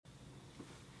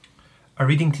Our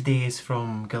reading today is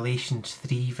from Galatians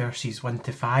 3 verses 1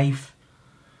 to 5.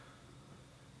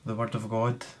 The Word of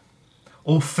God.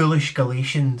 O foolish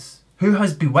Galatians, who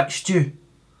has bewitched you?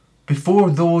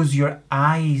 Before those your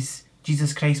eyes,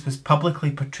 Jesus Christ was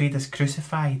publicly portrayed as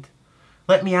crucified.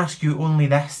 Let me ask you only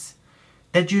this.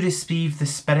 Did you receive the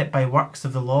Spirit by works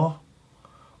of the law,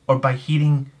 or by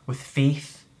hearing with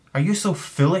faith? Are you so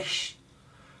foolish?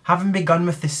 Having begun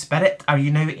with the Spirit, are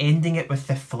you now ending it with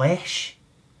the flesh?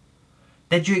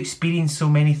 Did you experience so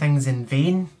many things in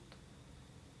vain?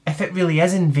 If it really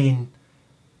is in vain,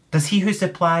 does he who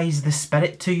supplies the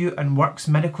Spirit to you and works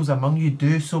miracles among you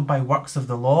do so by works of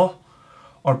the law,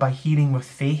 or by hearing with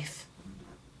faith?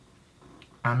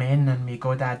 Amen, and may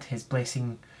God add his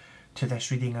blessing to this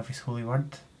reading of his holy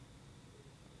word.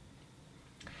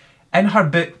 In her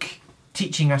book,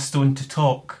 Teaching a Stone to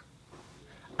Talk,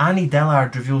 Annie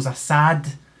Dillard reveals a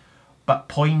sad but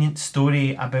poignant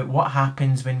story about what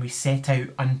happens when we set out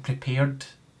unprepared.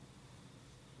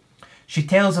 She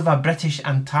tells of a British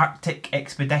Antarctic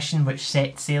expedition which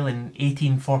set sail in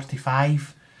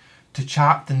 1845 to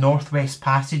chart the Northwest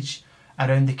Passage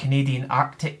around the Canadian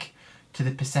Arctic to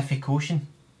the Pacific Ocean.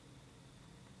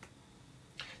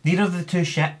 Neither of the two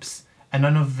ships and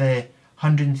none of the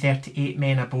 138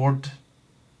 men aboard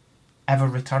ever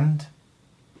returned.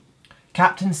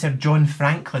 Captain Sir John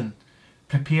Franklin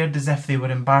prepared as if they were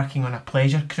embarking on a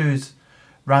pleasure cruise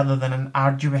rather than an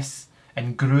arduous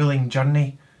and gruelling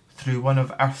journey through one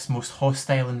of Earth's most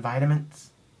hostile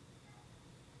environments.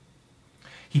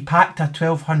 He packed a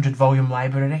 1200 volume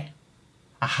library,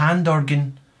 a hand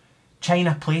organ,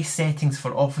 china place settings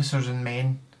for officers and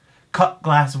men, cut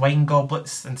glass wine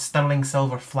goblets and sterling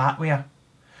silver flatware,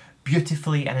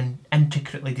 beautifully and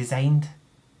intricately designed.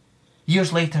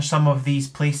 Years later, some of these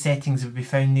place settings would be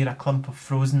found near a clump of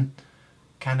frozen,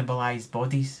 cannibalised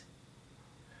bodies.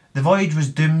 The voyage was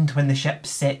doomed when the ship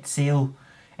set sail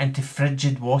into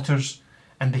frigid waters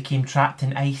and became trapped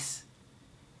in ice.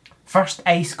 First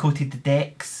ice coated the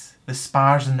decks, the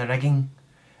spars and the rigging,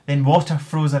 then water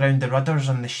froze around the rudders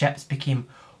and the ships became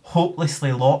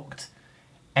hopelessly locked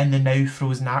in the now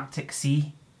frozen Arctic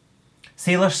Sea.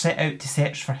 Sailors set out to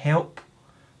search for help,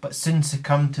 but soon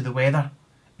succumbed to the weather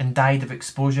and died of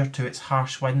exposure to its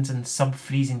harsh winds and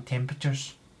sub-freezing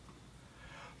temperatures.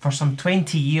 For some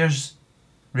 20 years,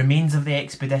 remains of the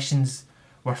expeditions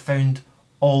were found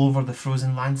all over the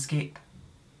frozen landscape.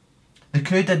 The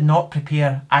crew did not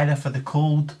prepare either for the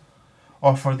cold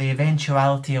or for the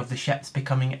eventuality of the ships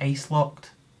becoming ice-locked.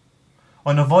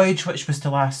 On a voyage which was to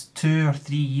last 2 or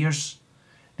 3 years,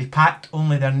 they packed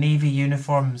only their navy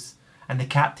uniforms and the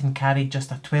captain carried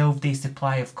just a 12-day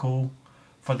supply of coal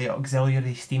for the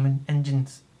auxiliary steam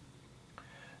engines.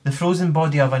 The frozen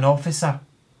body of an officer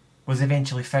was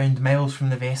eventually found miles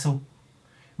from the vessel,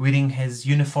 wearing his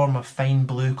uniform of fine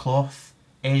blue cloth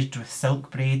edged with silk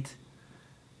braid,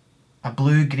 a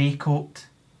blue grey coat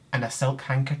and a silk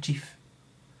handkerchief,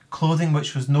 clothing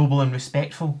which was noble and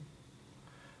respectful,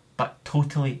 but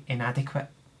totally inadequate.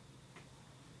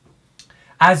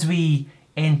 As we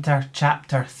enter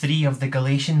chapter 3 of the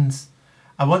Galatians,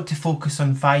 I want to focus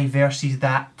on 5 verses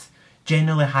that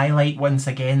generally highlight once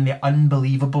again the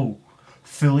unbelievable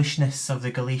foolishness of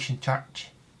the Galatian church.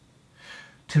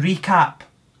 To recap,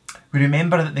 we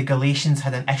remember that the Galatians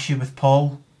had an issue with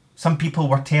Paul. Some people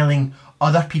were telling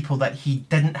other people that he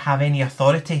didn't have any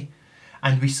authority,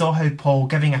 and we saw how Paul,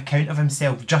 giving account of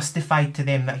himself, justified to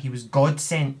them that he was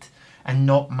God-sent and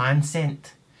not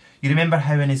man-sent. You remember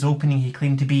how in his opening he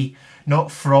claimed to be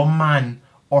not from man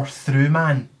or through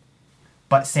man,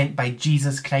 but sent by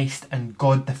Jesus Christ and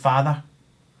God the Father.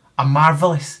 A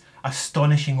marvellous,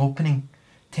 astonishing opening,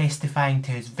 testifying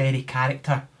to his very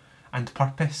character and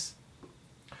purpose.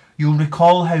 You'll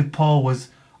recall how Paul was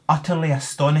utterly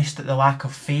astonished at the lack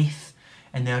of faith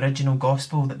in the original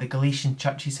gospel that the Galatian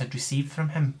churches had received from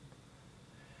him,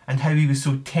 and how he was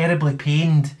so terribly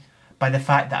pained by the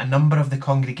fact that a number of the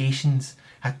congregations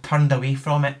had turned away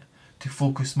from it to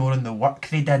focus more on the work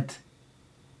they did,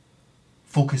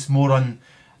 focus more on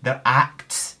their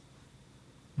acts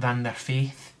than their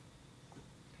faith.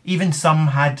 Even some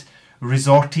had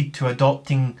resorted to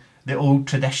adopting the old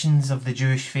traditions of the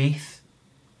Jewish faith.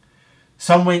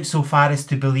 Some went so far as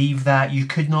to believe that you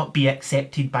could not be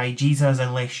accepted by Jesus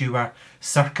unless you were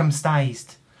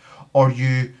circumcised, or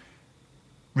you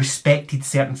respected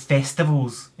certain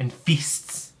festivals and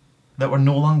feasts that were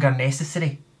no longer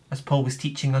necessary, as Paul was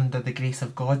teaching under the grace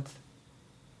of God.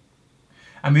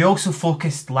 And we also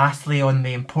focused lastly on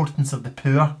the importance of the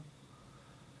poor.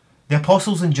 The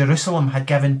apostles in Jerusalem had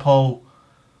given Paul,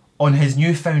 on his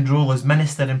newfound role as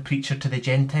minister and preacher to the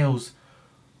Gentiles,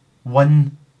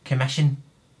 one commission: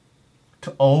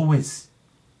 to always,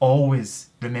 always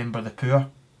remember the poor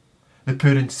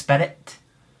in spirit,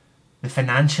 the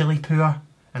financially poor,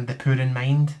 and the poor in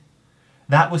mind.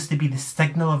 That was to be the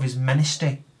signal of his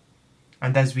ministry.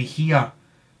 And as we hear,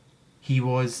 he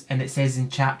was, and it says in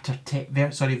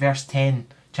verse 10,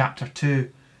 chapter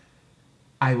 2,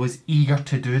 I was eager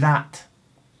to do that.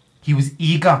 He was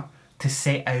eager to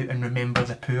set out and remember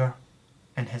the poor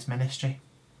in his ministry.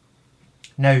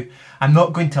 Now, I'm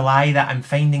not going to lie that I'm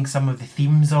finding some of the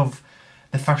themes of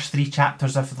the first 3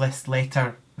 chapters of this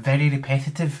letter very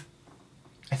repetitive.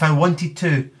 If I wanted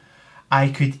to, I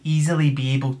could easily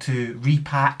be able to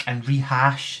repack and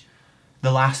rehash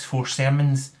the last 4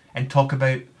 sermons and talk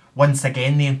about once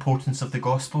again the importance of the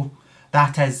gospel.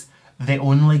 That is the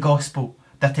only gospel,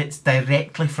 that it's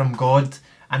directly from God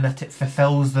and that it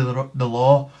fulfills the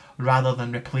law rather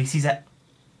than replaces it.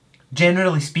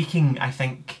 Generally speaking, I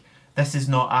think this is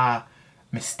not a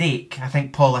mistake. I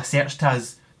think Paul asserts to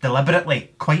us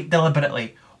deliberately, quite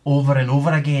deliberately, over and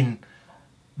over again,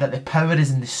 that the power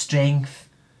is in the strength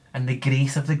and the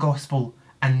grace of the gospel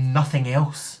and nothing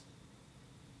else.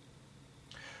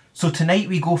 So tonight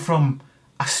we go from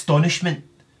astonishment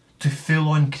to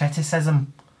full-on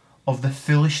criticism of the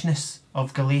foolishness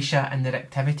of Galatia and their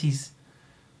activities.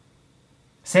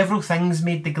 Several things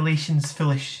made the Galatians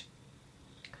foolish.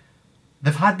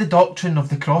 They've had the doctrine of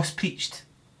the cross preached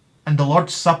and the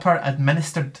Lord's Supper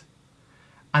administered,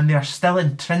 and they are still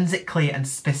intrinsically and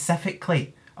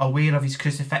specifically aware of his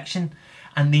crucifixion,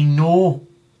 and they know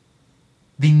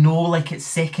like it's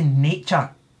second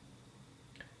nature,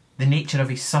 the nature of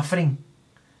his suffering.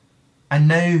 And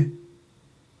now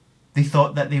they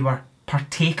thought that they were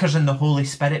partakers in the Holy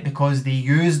Spirit because they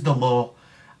used the law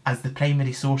as the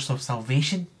primary source of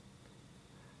salvation.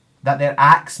 That their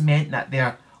acts meant that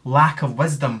their lack of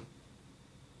wisdom,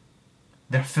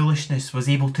 their foolishness, was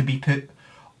able to be put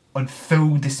on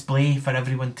full display for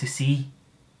everyone to see.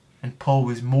 And Paul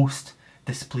was most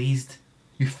displeased.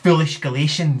 You foolish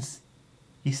Galatians,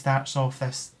 he starts off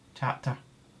this chapter.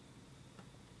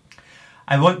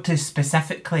 I want to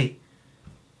specifically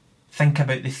think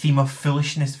about the theme of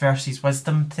foolishness versus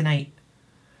wisdom tonight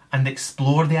and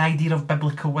explore the idea of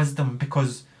biblical wisdom,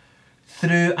 because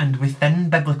through and within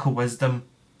biblical wisdom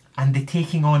and the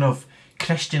taking on of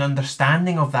Christian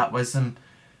understanding of that wisdom,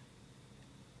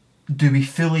 do we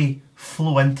fully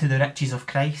flow into the riches of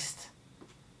Christ.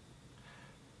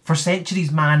 For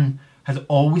centuries, man has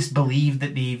always believed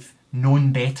that they've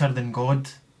known better than God,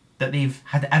 that they've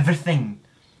had everything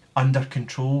under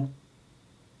control.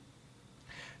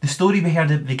 The story we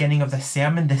heard at the beginning of this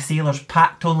sermon, the sailors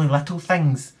packed only little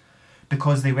things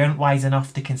because they weren't wise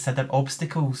enough to consider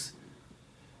obstacles.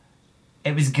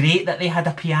 It was great that they had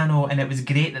a piano, and it was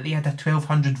great that they had a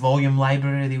 1200 volume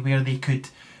library where they could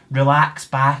relax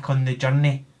back on the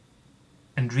journey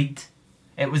and read.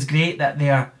 It was great that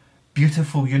their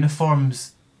beautiful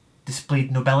uniforms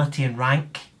displayed nobility and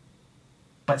rank,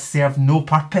 but served no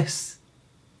purpose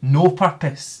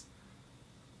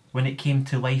when it came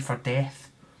to life or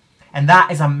death. And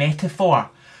that is a metaphor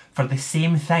for the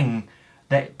same thing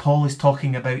that Paul is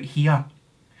talking about here.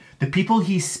 The people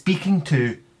he's speaking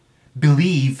to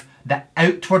believe that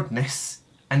outwardness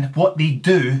and what they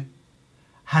do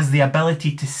has the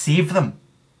ability to save them,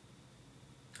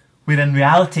 where in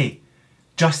reality,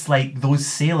 just like those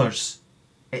sailors,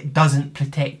 it doesn't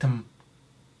protect them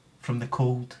from the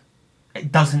cold. It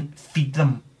doesn't feed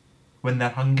them when they're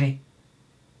hungry.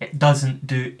 It doesn't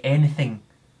do anything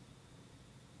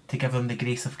to give them the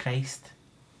grace of Christ.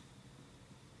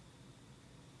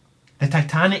 The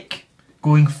Titanic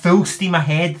going full steam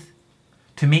ahead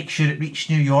to make sure it reached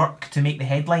New York to make the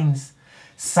headlines,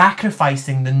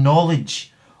 sacrificing the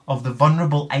knowledge of the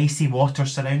vulnerable icy water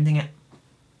surrounding it.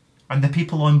 And the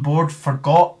people on board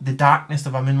forgot the darkness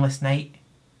of a moonless night.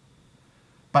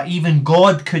 But even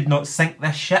God could not sink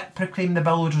this ship, proclaimed the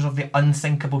builders of the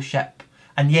unsinkable ship.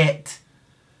 And yet,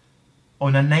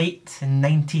 on a night in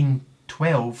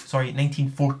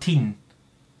 1914,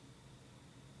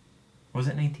 was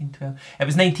it 1912? It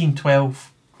was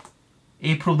 1912,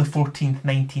 April the 14th,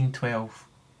 1912.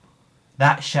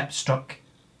 That ship struck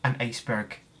an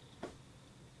iceberg.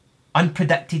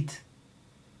 Unpredicted,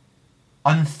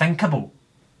 unthinkable,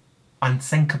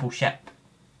 unsinkable ship.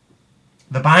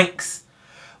 The banks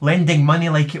lending money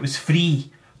like it was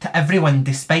free to everyone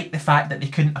despite the fact that they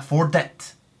couldn't afford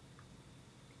it.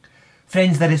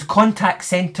 Friends, there is contact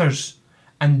centres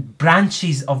and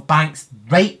branches of banks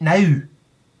right now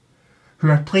who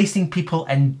are placing people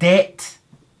in debt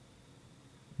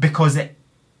because it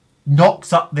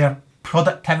knocks up their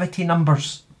productivity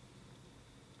numbers.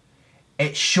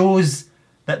 It shows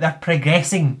that they're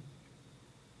progressing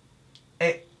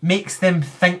makes them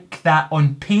think that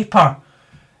on paper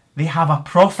they have a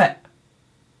profit.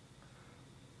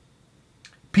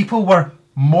 People were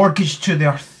mortgaged to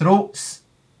their throats,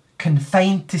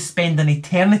 confined to spend an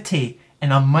eternity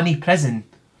in a money prison,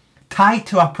 tied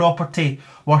to a property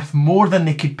worth more than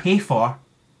they could pay for,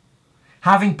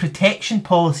 having protection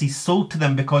policies sold to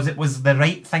them because it was the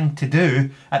right thing to do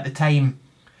at the time,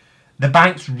 the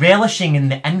banks relishing in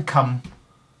the income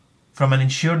from an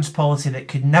insurance policy that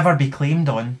could never be claimed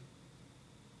on,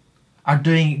 are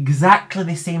doing exactly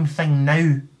the same thing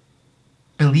now.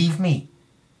 Believe me.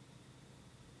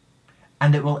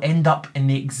 And it will end up in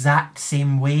the exact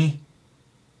same way.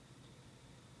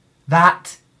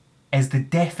 That is the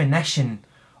definition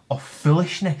of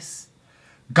foolishness.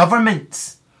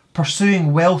 Governments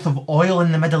pursuing wealth of oil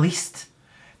in the Middle East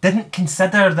didn't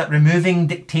consider that removing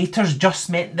dictators just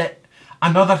meant that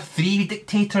another 3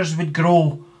 dictators would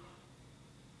grow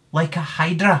like a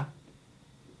hydra.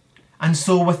 And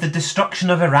so with the destruction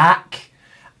of Iraq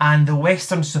and the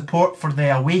Western support for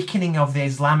the awakening of the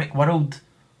Islamic world,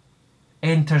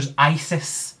 enters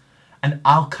ISIS and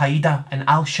Al-Qaeda and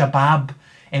Al-Shabaab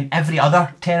and every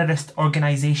other terrorist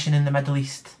organisation in the Middle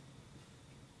East.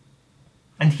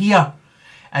 And here,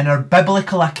 in our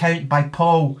biblical account by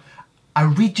Paul, a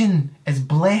region is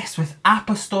blessed with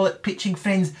apostolic preaching.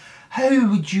 Friends, how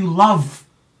would you love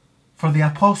for the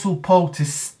Apostle Paul to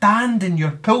stand in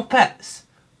your pulpits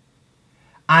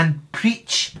and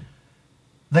preach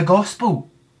the gospel?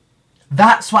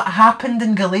 That's what happened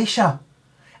in Galatia.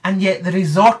 And yet they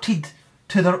resorted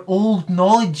to their old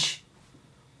knowledge,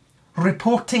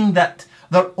 reporting that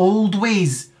their old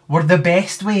ways were the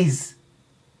best ways,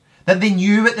 that they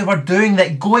knew what they were doing,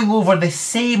 that going over the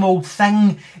same old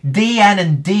thing day in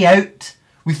and day out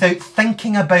without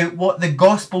thinking about what the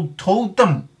gospel told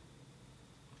them,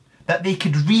 that they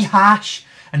could rehash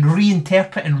and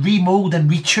reinterpret and remould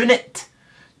and retune it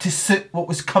to suit what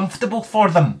was comfortable for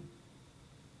them,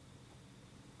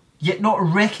 yet not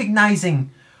recognising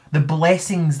the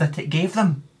blessings that it gave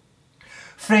them.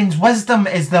 Friends, wisdom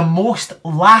is the most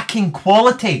lacking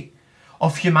quality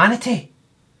of humanity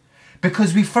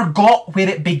because we forgot where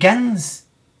it begins.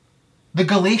 The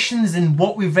Galatians, in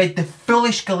what we've read, the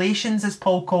foolish Galatians as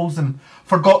Paul calls them,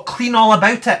 forgot clean all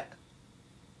about it.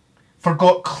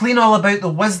 Forgot clean all about the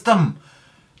wisdom,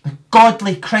 the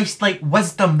godly Christ-like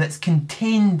wisdom that's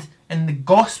contained in the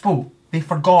gospel. They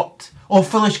forgot. Oh,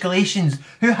 foolish Galatians,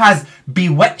 who has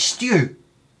bewitched you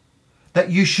that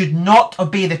you should not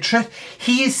obey the truth?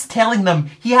 He is telling them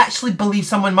he actually believes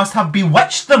someone must have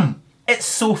bewitched them. It's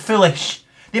so foolish.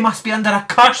 They must be under a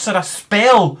curse or a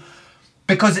spell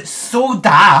because it's so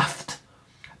daft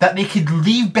that they could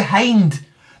leave behind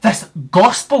this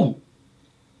gospel.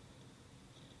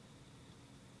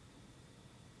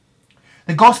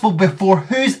 The gospel before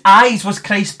whose eyes was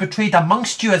Christ betrayed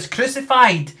amongst you as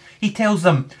crucified. He tells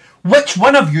them, which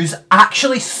one of you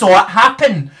actually saw it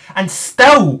happen? And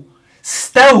still,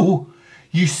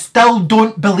 you still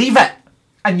don't believe it.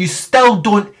 And you still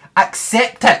don't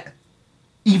accept it,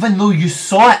 even though you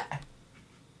saw it.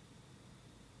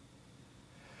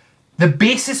 The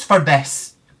basis for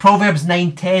this, Proverbs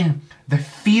 9:10, the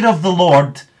fear of the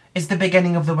Lord is the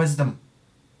beginning of the wisdom,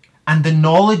 and the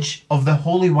knowledge of the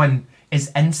Holy One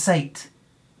is insight.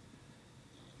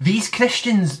 These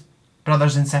Christians,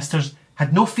 brothers and sisters,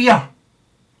 had no fear.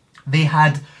 They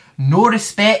had no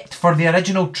respect for the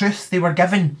original truth they were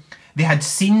given. They had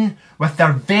seen with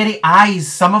their very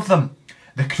eyes, some of them,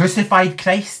 the crucified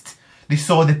Christ. They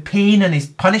saw the pain and his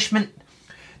punishment.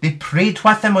 They prayed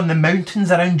with him on the mountains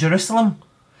around Jerusalem.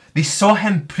 They saw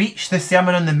him preach the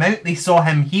Sermon on the Mount. They saw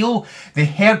him heal. They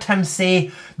heard him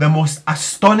say the most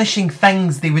astonishing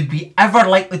things they would be ever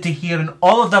likely to hear in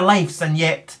all of their lives, and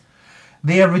yet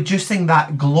they are reducing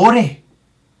that glory,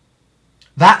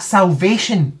 that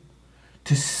salvation,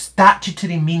 to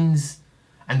statutory means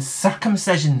and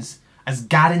circumcisions as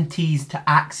guarantees to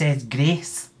access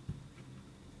grace.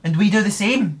 And we do the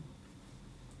same.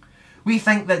 We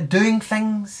think that doing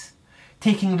things,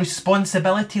 taking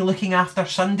responsibility, looking after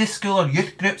Sunday school or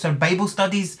youth groups or Bible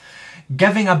studies,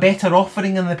 giving a better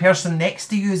offering than the person next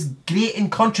to you is great in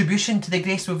contribution to the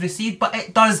grace we've received, but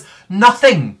it does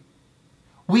nothing.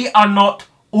 We are not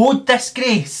owed this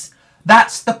grace.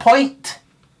 That's the point.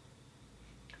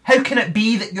 How can it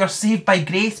be that you're saved by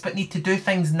grace but need to do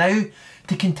things now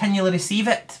to continually receive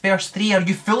it? Verse 3, are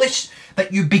you foolish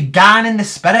that you began in the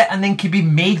spirit and then could be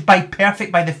made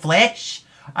perfect by the flesh?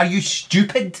 Are you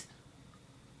stupid?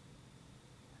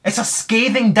 It's a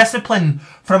scathing discipline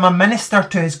from a minister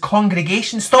to his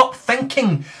congregation. Stop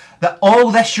thinking that all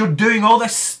this you're doing, all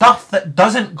this stuff that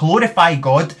doesn't glorify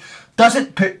God,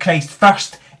 doesn't put Christ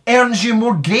first, earns you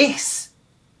more grace.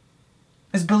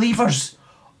 As believers,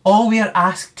 all we are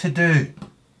asked to do,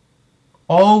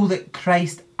 all that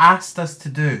Christ asked us to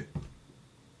do,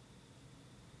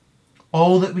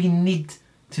 all that we need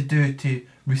to do to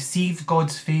receive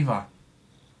God's favour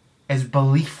is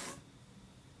belief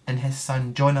in his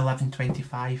Son. John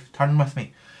 11:25. Turn with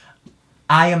me.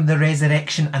 I am the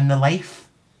resurrection and the life.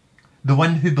 The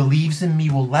one who believes in me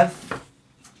will live.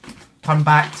 Turn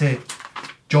back to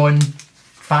John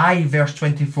 5 verse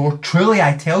 24. Truly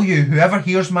I tell you, whoever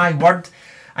hears my word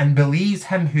and believes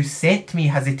him who sent me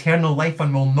has eternal life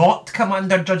and will not come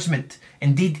under judgment.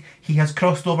 Indeed, he has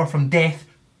crossed over from death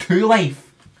to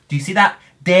life. Do you see that?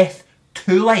 Death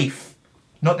to life.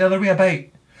 Not the other way about.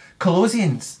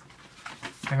 Colossians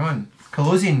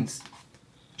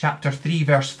chapter 3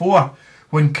 verse 4.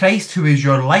 When Christ, who is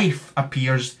your life,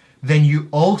 appears, then you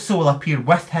also will appear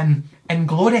with him in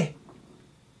glory.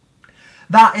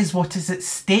 That is what is at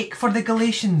stake for the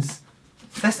Galatians.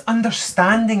 This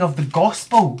understanding of the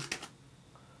gospel.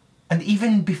 And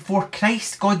even before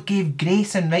Christ, God gave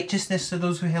grace and righteousness to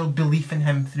those who held belief in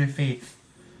him through faith.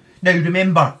 Now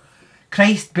remember,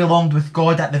 Christ belonged with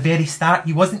God at the very start.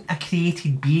 He wasn't a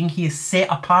created being. He is set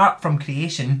apart from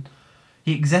creation.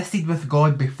 He existed with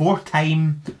God before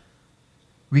time.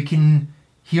 We can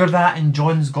hear that in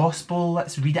John's Gospel.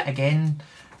 Let's read it again.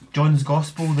 John's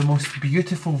Gospel, the most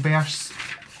beautiful verse,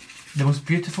 the most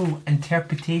beautiful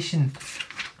interpretation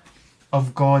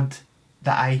of God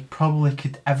that I probably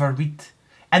could ever read.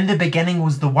 In the beginning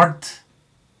was the Word.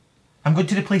 I'm going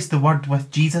to replace the Word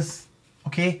with Jesus.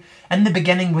 Okay? In the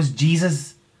beginning was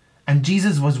Jesus, and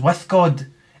Jesus was with God,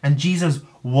 and Jesus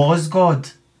was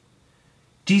God.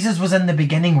 Jesus was in the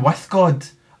beginning with God.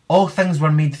 All things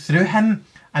were made through him,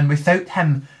 and without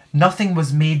him nothing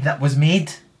was made that was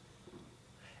made.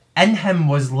 In him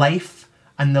was life,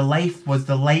 and the life was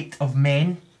the light of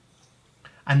men.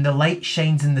 And the light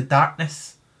shines in the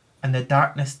darkness, and the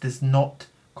darkness does not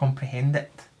comprehend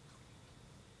it.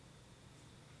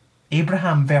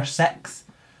 Abraham, verse 6,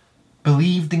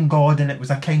 believed in God and it was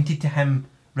accounted to him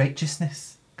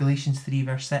righteousness. Galatians 3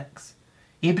 verse 6.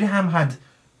 Abraham had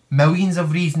millions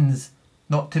of reasons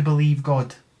not to believe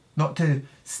God, not to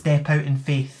step out in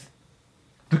faith.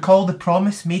 Recall the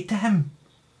promise made to him.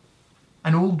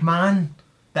 An old man,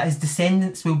 that his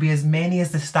descendants will be as many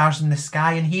as the stars in the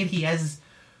sky. And here he is,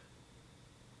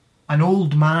 an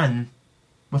old man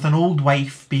with an old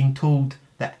wife, being told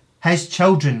that his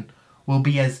children will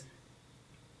be as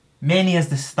many as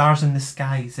the stars in the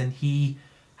skies, and he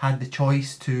had the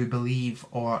choice to believe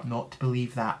or not to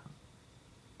believe that.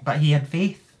 But he had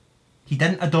faith. He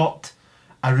didn't adopt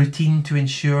a routine to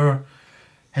ensure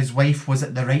his wife was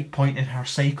at the right point in her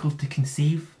cycle to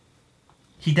conceive.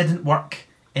 He didn't work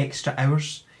extra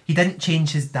hours. He didn't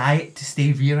change his diet to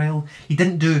stay virile. He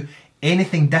didn't do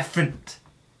anything different.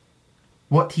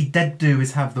 What he did do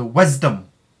is have the wisdom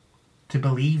to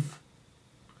believe.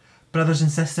 Brothers and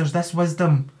sisters, this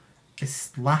wisdom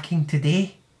is lacking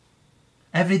today.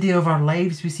 Every day of our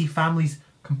lives we see families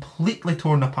completely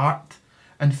torn apart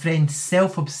and friends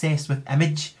self-obsessed with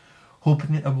image,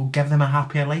 hoping that it will give them a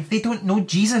happier life. They don't know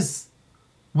Jesus.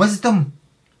 Wisdom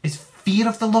is fear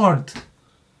of the Lord.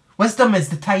 Wisdom is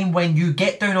the time when you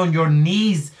get down on your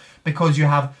knees because you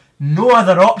have no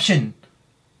other option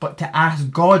but to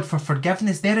ask God for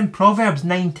forgiveness. There in Proverbs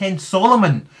 9:10,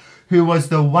 Solomon, who was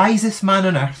the wisest man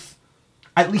on earth,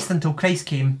 at least until Christ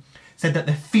came, said that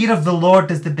the fear of the Lord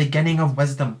is the beginning of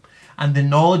wisdom, and the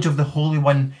knowledge of the Holy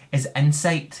One is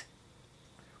insight.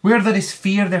 Where there is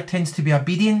fear, there tends to be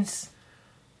obedience.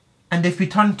 And if we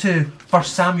turn to 1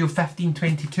 Samuel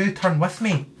 15:22, turn with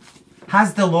me.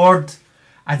 Has the Lord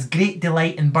as great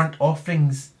delight in burnt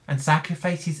offerings and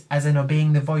sacrifices as in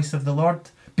obeying the voice of the Lord?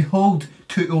 Behold,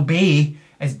 to obey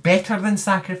is better than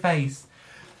sacrifice.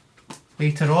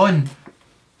 Later on,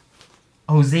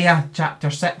 Hosea chapter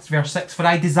 6 verse 6, for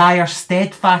I desire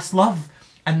steadfast love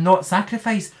and not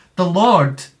sacrifice. The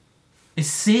Lord is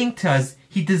saying to us,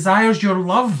 he desires your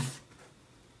love.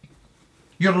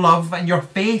 Your love and your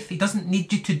faith. He doesn't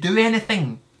need you to do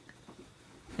anything.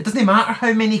 It doesn't matter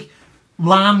how many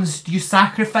lambs you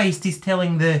sacrificed, he's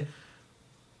telling the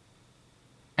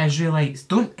Israelites.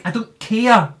 I don't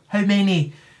care how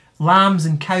many lambs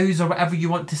and cows or whatever you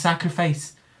want to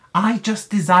sacrifice. I just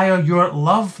desire your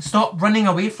love. Stop running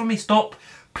away from me. Stop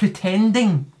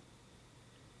pretending.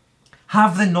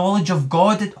 Have the knowledge of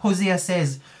God, Hosea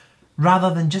says,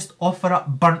 rather than just offer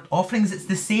up burnt offerings. It's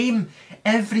the same.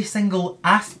 Every single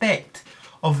aspect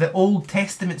of the Old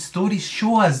Testament stories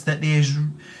show us that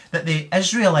the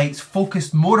Israelites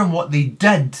focused more on what they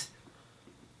did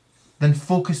than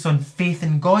focused on faith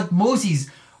in God. Moses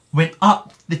went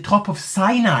up the top of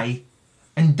Sinai,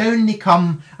 and down they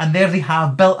come, and there they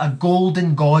have built a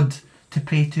golden god to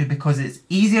pray to, because it's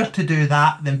easier to do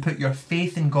that than put your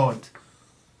faith in God.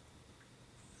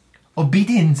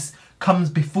 Obedience comes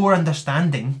before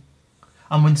understanding,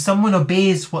 and when someone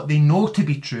obeys what they know to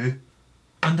be true,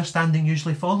 understanding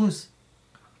usually follows.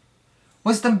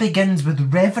 Wisdom begins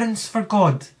with reverence for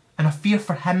God and a fear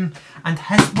for Him and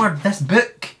His word, this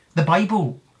book, the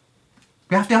Bible.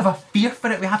 We have to have a fear for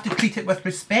it. We have to treat it with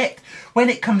respect. When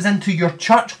it comes into your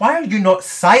church, why are you not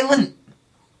silent?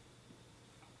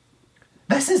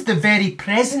 This is the very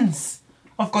presence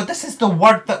of God. This is the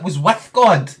word that was with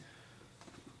God.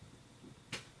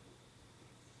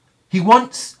 He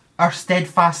wants our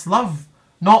steadfast love,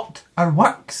 not our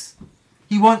works.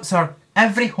 He wants our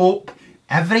every hope,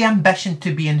 every ambition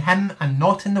to be in Him and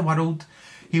not in the world.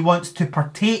 He wants to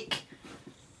partake.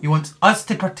 He wants us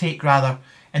to partake, rather,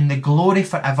 in the glory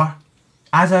forever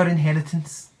as our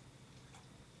inheritance.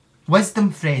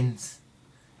 Wisdom, friends,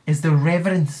 is the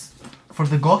reverence for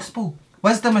the gospel.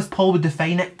 Wisdom, as Paul would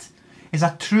define it, is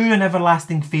a true and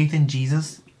everlasting faith in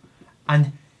Jesus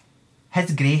and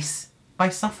His grace by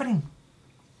suffering.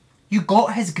 You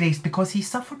got His grace because He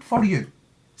suffered for you.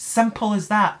 Simple as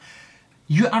that.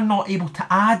 You are not able to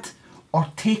add or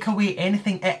take away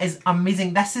anything. It is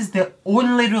amazing. This is the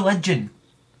only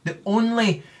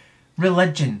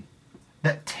religion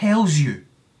that tells you,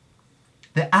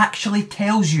 that actually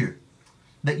tells you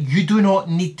that you do not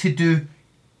need to do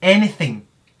anything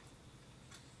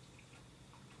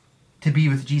to be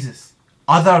with Jesus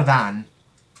other than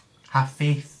have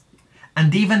faith.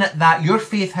 And even at that, your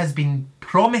faith has been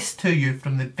promised to you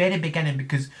from the very beginning,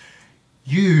 because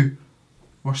you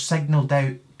were signalled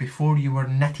out before you were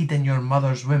knitted in your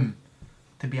mother's womb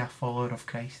to be a follower of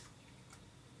Christ.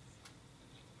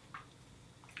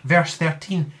 Verse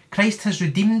 13, Christ has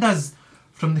redeemed us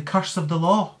from the curse of the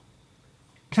law.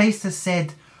 Christ has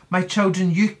said, my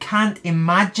children, you can't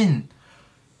imagine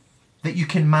that you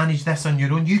can manage this on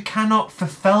your own. You cannot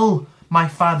fulfill my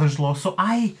Father's law, so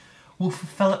I will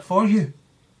fulfill it for you.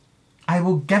 I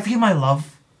will give you my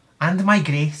love and my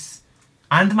grace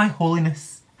and my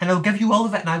holiness, and I'll give you all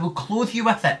of it, and I will clothe you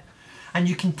with it, and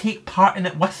you can take part in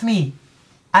it with me.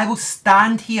 I will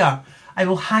stand here. I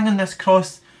will hang on this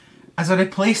cross as a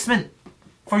replacement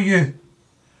for you.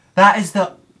 That is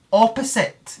the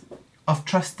opposite of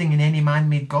trusting in any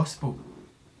man-made gospel.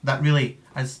 That really,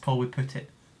 as Paul would put it,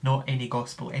 not any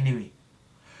gospel anyway.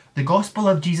 The gospel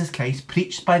of Jesus Christ,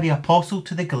 preached by the apostle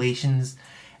to the Galatians,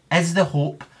 is the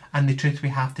hope and the truth we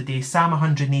have today. Psalm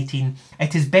 118,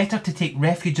 it is better to take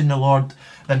refuge in the Lord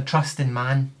than trust in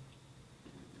man.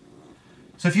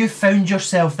 So if you've found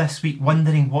yourself this week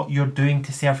wondering what you're doing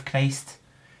to serve Christ,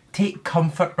 take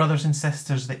comfort, brothers and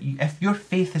sisters, that if your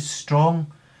faith is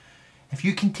strong, if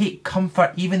you can take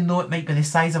comfort even though it might be the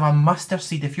size of a mustard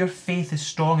seed, if your faith is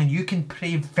strong and you can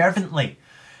pray fervently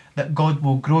that God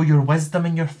will grow your wisdom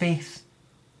in your faith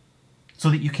so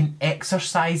that you can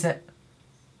exercise it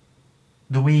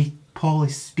the way Paul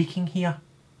is speaking here,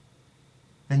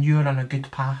 then you are on a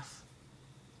good path.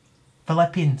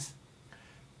 Philippians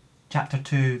chapter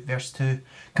 2 verse 2,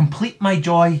 complete my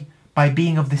joy by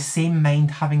being of the same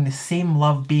mind, having the same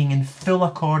love, being in full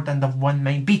accord and of one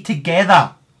mind. Be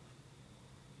together.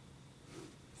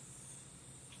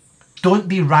 Don't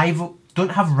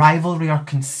have rivalry or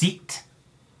conceit.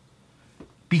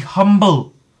 Be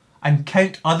humble and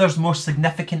count others more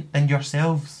significant than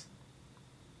yourselves.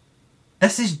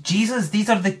 This is Jesus. These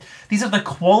are the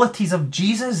qualities of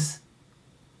Jesus.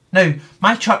 Now,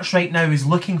 my church right now is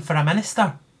looking for a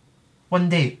minister one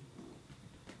day.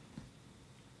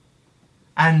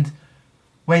 And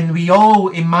when we all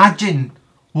imagine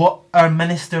what our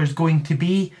minister is going to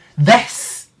be,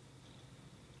 this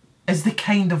is the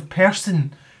kind of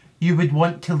person you would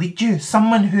want to lead you.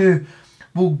 Someone who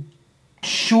will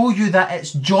show you that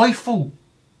it's joyful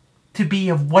to be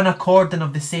of one accord and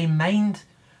of the same mind.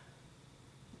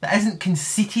 That isn't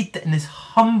conceited and is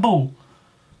humble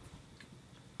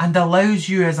and allows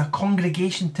you as a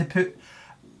congregation to put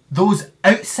those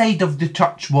outside of the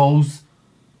church walls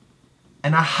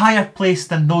in a higher place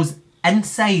than those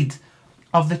inside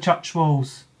of the church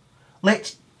walls.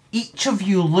 Let each of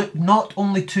you look not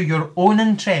only to your own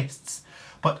interests,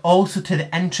 but also to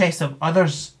the interests of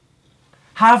others.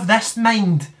 Have this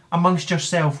mind amongst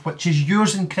yourself, which is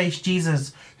yours in Christ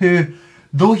Jesus, who,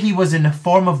 though he was in the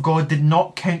form of God, did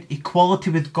not count equality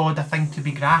with God a thing to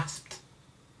be grasped.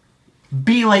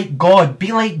 Be like God.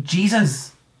 Be like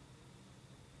Jesus.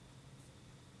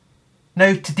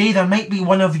 Now, today there might be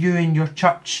one of you in your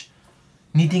church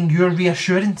needing your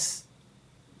reassurance.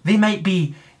 They might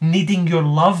be needing your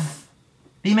love.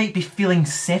 They might be feeling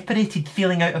separated,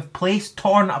 feeling out of place,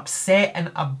 torn, upset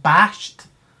and abashed.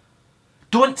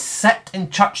 Don't sit in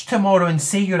church tomorrow and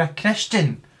say you're a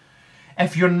Christian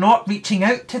if you're not reaching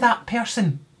out to that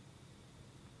person.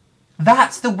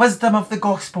 That's the wisdom of the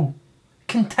gospel.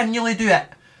 Continually do it.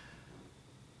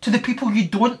 To the people you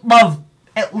don't love,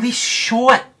 at least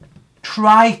show it.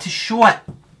 Try to show it.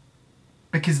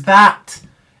 Because that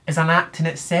is an act in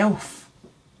itself.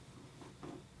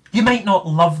 You might not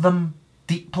love them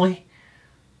deeply,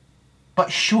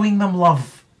 but showing them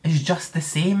love is just the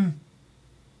same.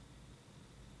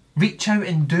 Reach out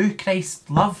and do Christ's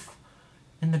love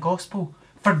in the gospel.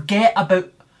 Forget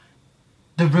about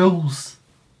the rules.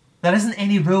 There isn't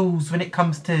any rules when it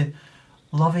comes to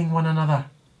loving one another.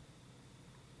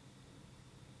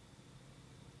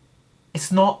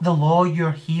 It's not the law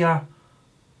you're here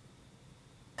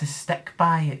to stick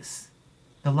by. It's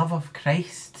the love of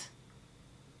Christ.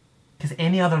 Because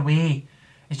any other way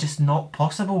is just not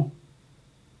possible.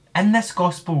 In this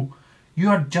gospel, you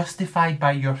are justified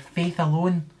by your faith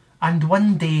alone. And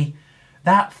one day,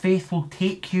 that faith will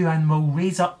take you and will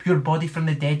raise up your body from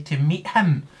the dead to meet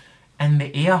him in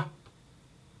the air.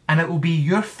 And it will be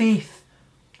your faith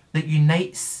that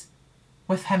unites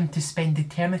with him to spend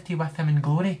eternity with him in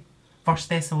glory. 1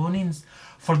 Thessalonians.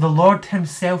 For the Lord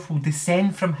himself will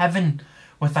descend from heaven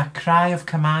with a cry of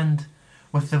command,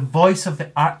 with the voice of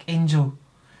the archangel,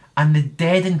 and the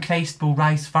dead in Christ will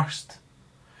rise first.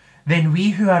 Then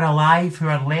we who are alive, who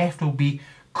are left, will be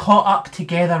caught up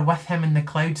together with him in the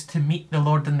clouds to meet the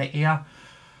Lord in the air.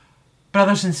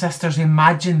 Brothers and sisters,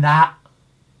 imagine that.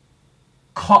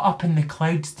 Caught up in the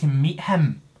clouds to meet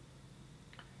him.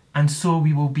 And so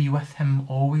we will be with him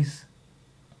always.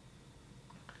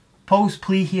 Paul's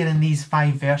plea here in these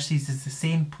 5 verses is the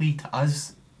same plea to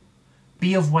us.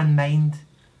 Be of one mind.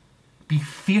 Be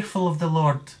fearful of the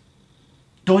Lord.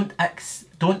 Don't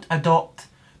adopt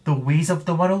the ways of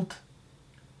the world.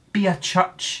 Be a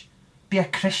church. Be a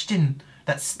Christian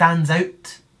that stands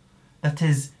out, that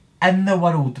is in the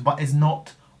world but is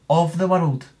not of the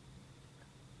world.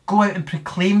 Go out and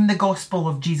proclaim the gospel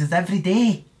of Jesus every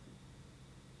day.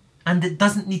 And it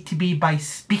doesn't need to be by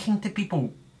speaking to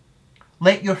people.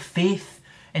 Let your faith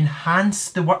enhance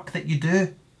the work that you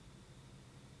do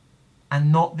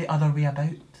and not the other way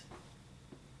about.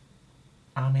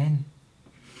 Amen.